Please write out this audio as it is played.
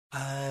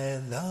I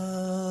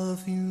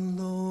love you,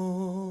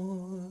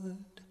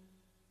 Lord,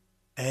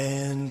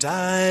 and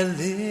I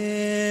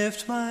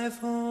lift my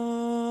voice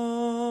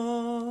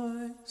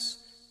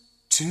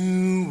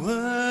to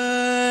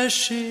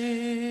worship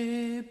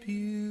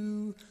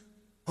you,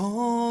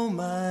 oh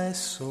my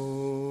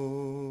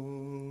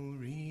soul,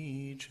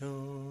 rejoice.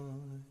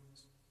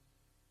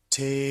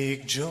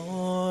 Take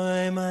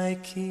joy, my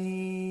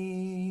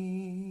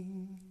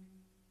King,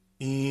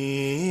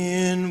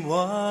 in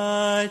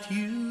what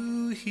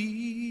you hear,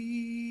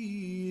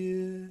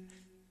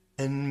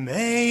 and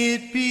may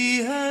it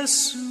be a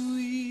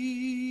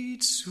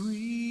sweet,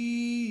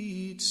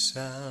 sweet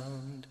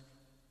sound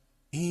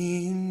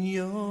in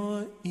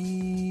your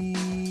ear.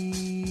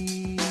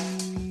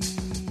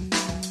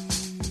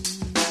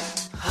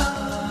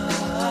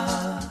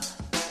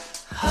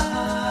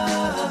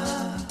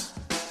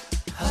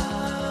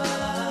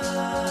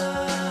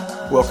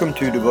 Welcome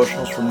to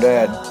Devotionals from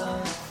Dad.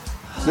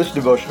 This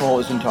devotional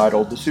is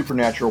entitled The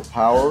Supernatural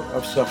Power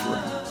of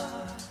Suffering.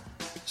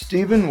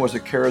 Stephen was a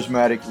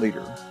charismatic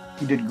leader.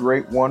 He did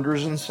great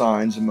wonders and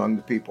signs among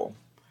the people.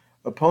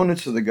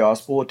 Opponents of the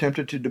gospel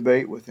attempted to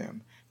debate with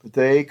him, but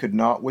they could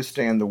not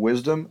withstand the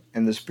wisdom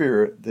and the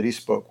spirit that he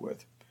spoke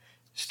with.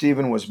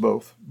 Stephen was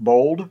both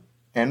bold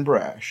and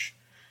brash.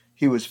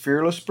 He was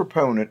fearless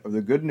proponent of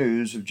the good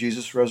news of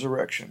Jesus'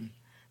 resurrection.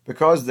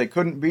 Because they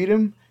couldn't beat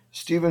him,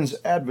 Stephen's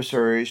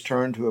adversaries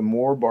turned to a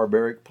more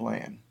barbaric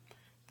plan.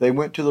 They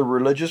went to the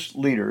religious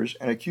leaders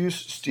and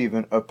accused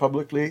Stephen of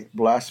publicly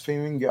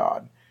blaspheming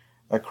God,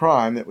 a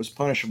crime that was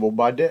punishable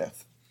by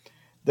death.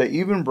 They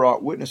even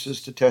brought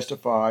witnesses to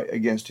testify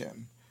against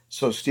him.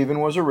 So Stephen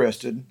was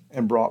arrested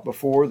and brought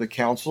before the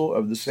council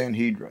of the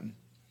Sanhedrin.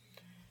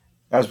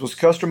 As was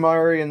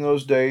customary in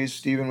those days,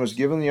 Stephen was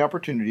given the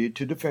opportunity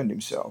to defend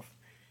himself.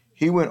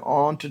 He went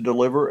on to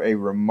deliver a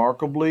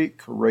remarkably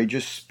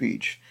courageous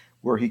speech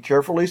where he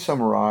carefully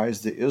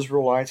summarized the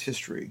Israelites'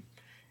 history.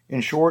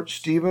 In short,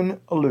 Stephen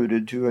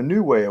alluded to a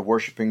new way of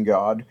worshiping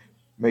God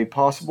made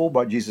possible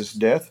by Jesus'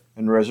 death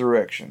and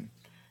resurrection.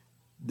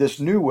 This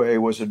new way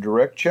was a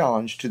direct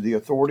challenge to the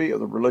authority of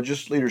the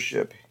religious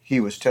leadership he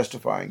was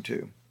testifying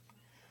to.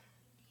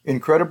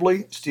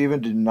 Incredibly,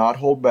 Stephen did not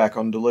hold back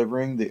on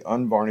delivering the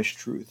unvarnished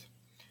truth,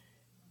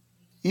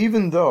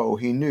 even though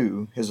he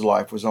knew his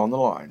life was on the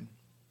line.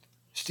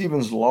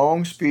 Stephen's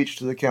long speech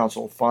to the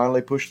council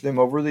finally pushed them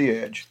over the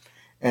edge,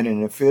 and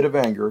in a fit of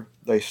anger,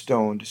 they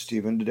stoned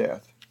Stephen to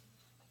death.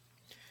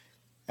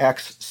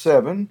 Acts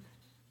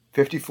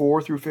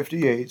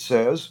 7:54-58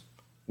 says,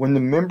 When the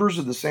members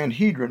of the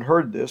Sanhedrin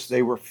heard this,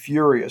 they were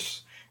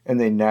furious, and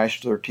they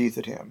gnashed their teeth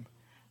at him.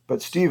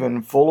 But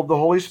Stephen, full of the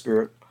Holy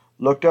Spirit,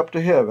 looked up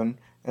to heaven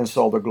and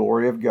saw the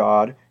glory of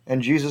God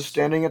and Jesus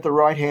standing at the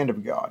right hand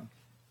of God.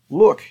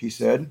 Look, he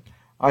said,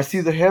 I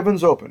see the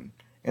heavens open,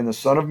 and the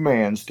Son of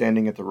Man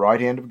standing at the right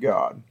hand of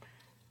God.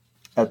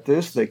 At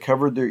this they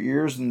covered their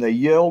ears, and they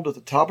yelled at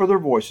the top of their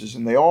voices,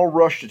 and they all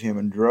rushed at him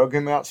and drug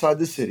him outside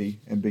the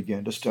city and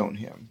began to stone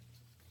him.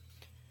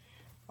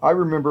 I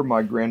remember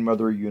my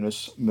grandmother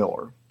Eunice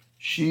Miller.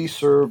 She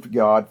served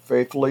God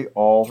faithfully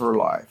all her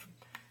life.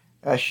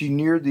 As she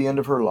neared the end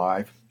of her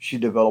life, she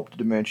developed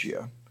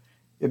dementia.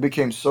 It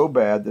became so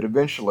bad that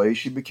eventually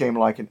she became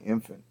like an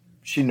infant.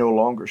 She no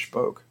longer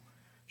spoke.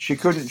 She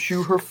couldn't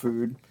chew her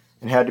food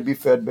and had to be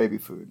fed baby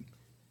food.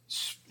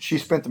 She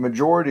spent the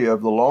majority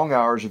of the long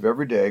hours of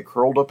every day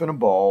curled up in a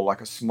ball like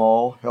a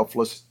small,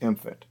 helpless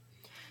infant.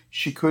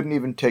 She couldn't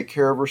even take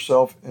care of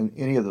herself in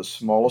any of the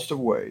smallest of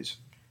ways.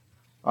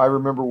 I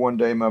remember one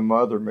day my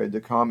mother made the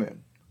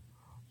comment,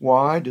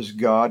 Why does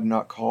God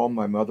not call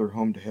my mother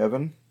home to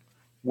heaven?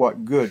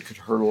 What good could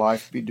her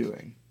life be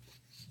doing?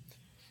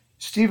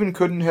 Stephen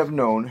couldn't have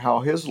known how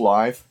his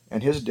life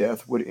and his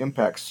death would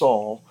impact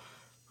Saul,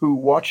 who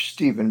watched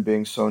Stephen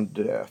being stoned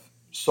to death.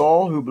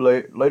 Saul, who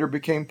later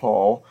became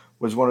Paul,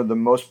 was one of the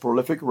most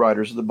prolific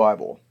writers of the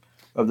Bible.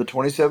 Of the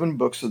 27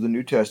 books of the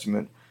New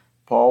Testament,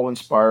 Paul,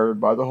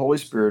 inspired by the Holy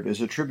Spirit,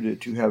 is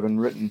attributed to having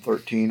written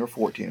 13 or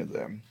 14 of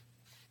them.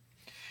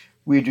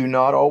 We do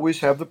not always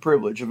have the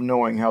privilege of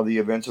knowing how the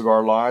events of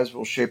our lives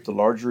will shape the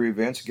larger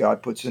events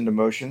God puts into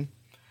motion,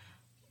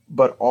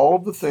 but all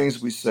of the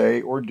things we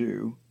say or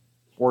do,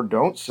 or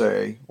don't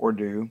say or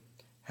do,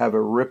 have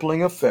a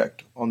rippling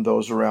effect on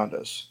those around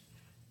us.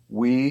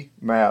 We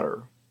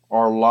matter.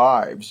 Our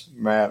lives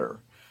matter.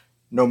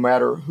 No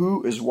matter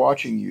who is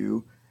watching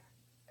you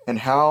and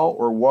how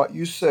or what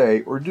you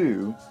say or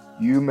do,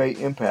 you may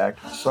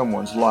impact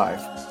someone's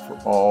life for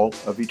all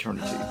of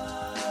eternity.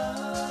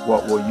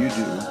 What will you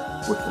do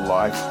with the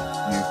life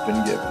you've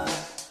been given?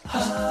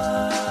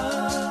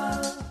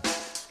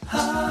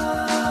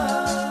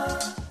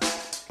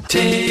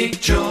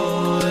 Take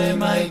joy,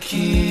 my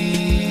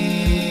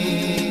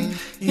King,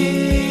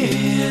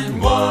 in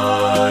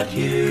what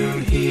you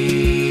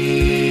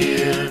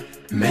hear.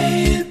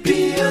 May it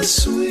be a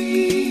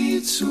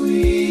sweet,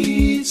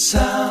 sweet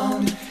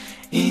sound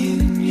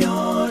in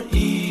your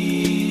ear.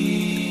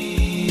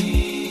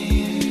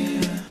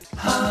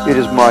 It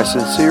is my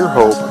sincere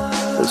hope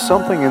that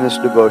something in this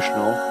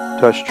devotional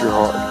touched your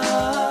heart.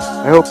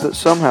 I hope that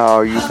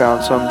somehow you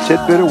found some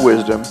tidbit of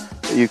wisdom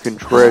that you can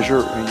treasure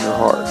in your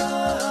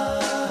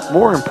heart.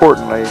 More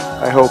importantly,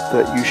 I hope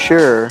that you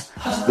share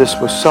this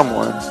with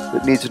someone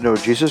that needs to know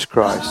Jesus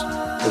Christ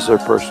as their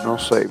personal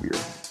Savior.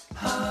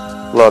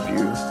 Love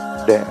you,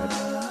 Dad.